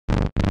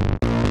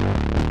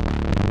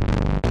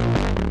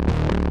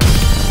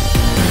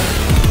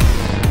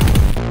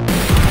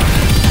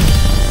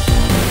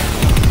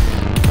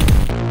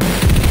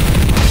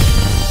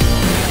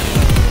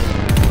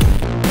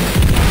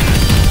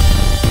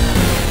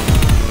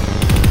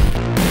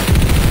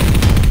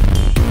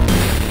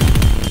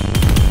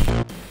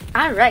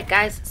Alright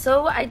guys,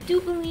 so I do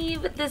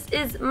believe this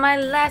is my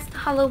last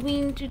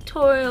Halloween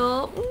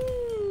tutorial.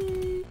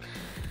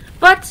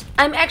 But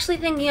I'm actually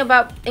thinking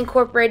about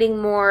incorporating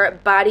more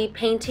body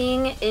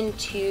painting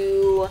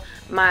into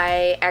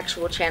my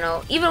actual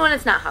channel, even when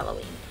it's not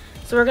Halloween.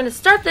 So we're going to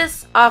start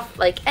this off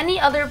like any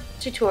other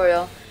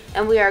tutorial,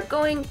 and we are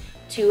going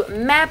to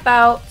map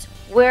out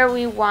where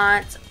we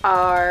want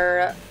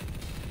our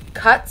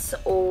cuts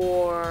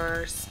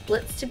or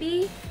splits to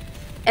be.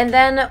 And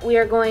then we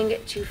are going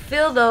to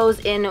fill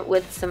those in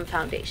with some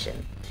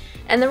foundation.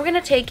 And then we're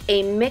going to take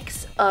a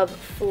mix of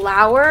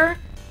flour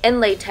and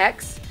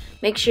latex.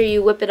 Make sure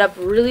you whip it up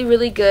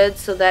really good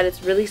so that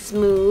it's really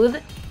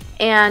smooth.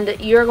 And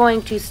you're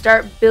going to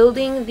start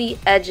building the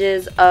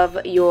edges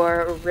of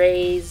your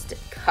raised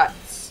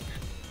cuts.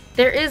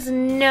 There is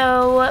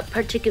no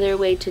particular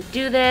way to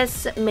do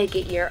this. Make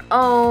it your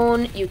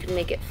own. You can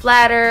make it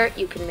flatter.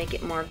 You can make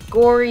it more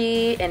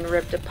gory and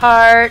ripped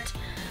apart.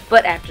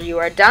 But after you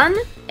are done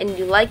and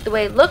you like the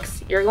way it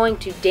looks, you're going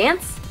to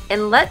dance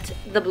and let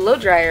the blow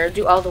dryer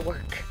do all the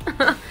work.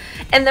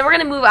 And then we're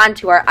going to move on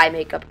to our eye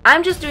makeup.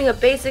 I'm just doing a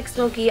basic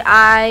smoky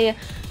eye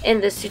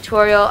in this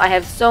tutorial. I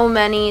have so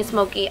many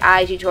smoky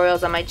eye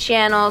tutorials on my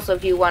channel, so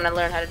if you want to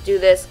learn how to do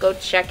this, go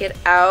check it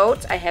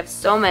out. I have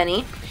so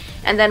many.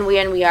 And then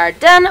when we are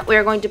done, we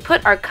are going to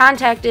put our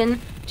contact in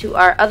to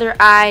our other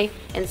eye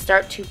and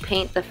start to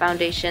paint the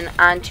foundation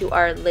onto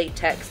our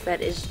latex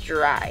that is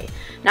dry.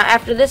 Now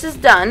after this is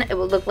done, it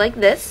will look like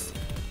this,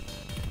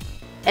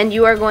 and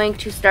you are going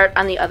to start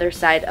on the other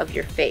side of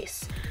your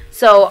face.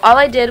 So all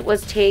I did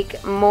was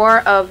take more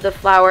of the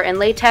flour and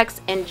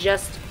latex and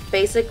just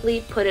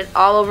basically put it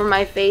all over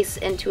my face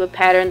into a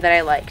pattern that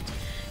I liked.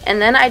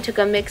 And then I took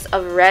a mix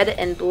of red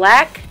and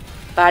black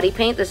body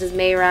paint. This is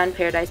Mayron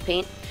Paradise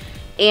paint.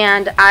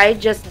 And I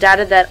just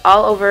dotted that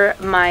all over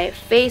my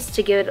face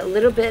to give it a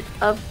little bit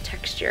of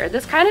texture.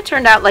 This kind of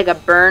turned out like a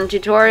burn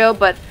tutorial,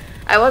 but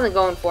I wasn't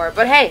going for it.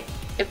 But hey,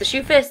 if the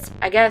shoe fits,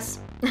 I guess.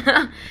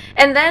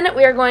 And then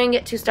we are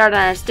going to start on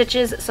our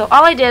stitches. So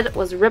all I did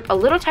was rip a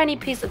little tiny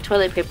piece of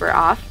toilet paper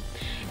off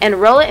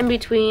and roll it in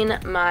between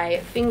my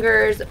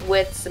fingers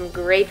with some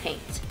gray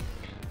paint.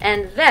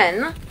 And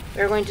then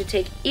we're going to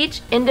take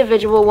each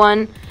individual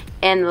one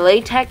and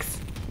latex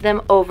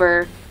them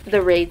over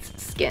the raised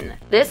skin.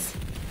 This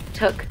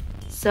took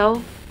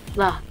so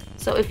long.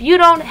 So if you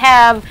don't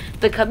have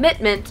the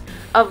commitment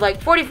of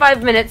like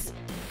 45 minutes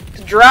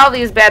to draw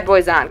these bad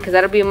boys on, because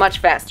that'll be much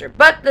faster.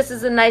 But this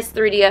is a nice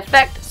 3D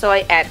effect, so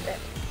I added it.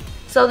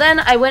 So then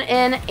I went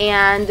in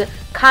and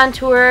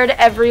contoured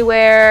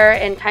everywhere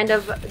and kind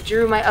of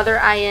drew my other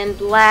eye in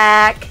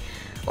black,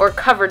 or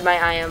covered my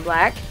eye in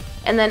black.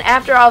 And then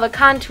after all the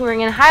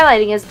contouring and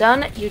highlighting is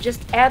done, you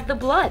just add the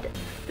blood.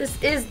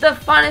 This is the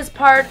funnest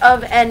part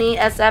of any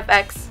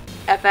FX,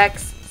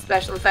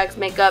 special effects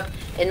makeup,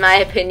 in my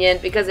opinion,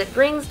 because it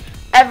brings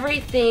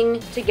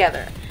everything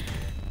together.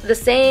 The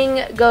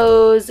saying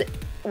goes,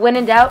 when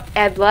in doubt,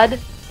 add blood.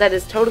 That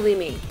is totally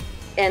me.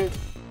 And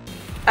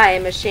I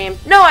am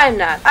ashamed. No, I'm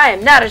not. I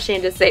am not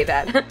ashamed to say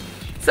that.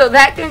 So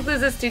that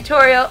concludes this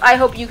tutorial. I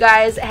hope you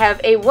guys have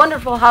a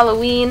wonderful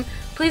Halloween.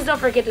 Please don't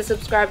forget to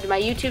subscribe to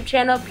my YouTube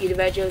channel,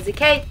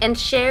 BeautybyJosiek, and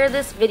share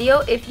this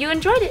video if you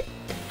enjoyed it.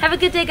 Have a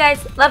good day,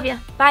 guys. Love ya.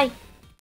 Bye.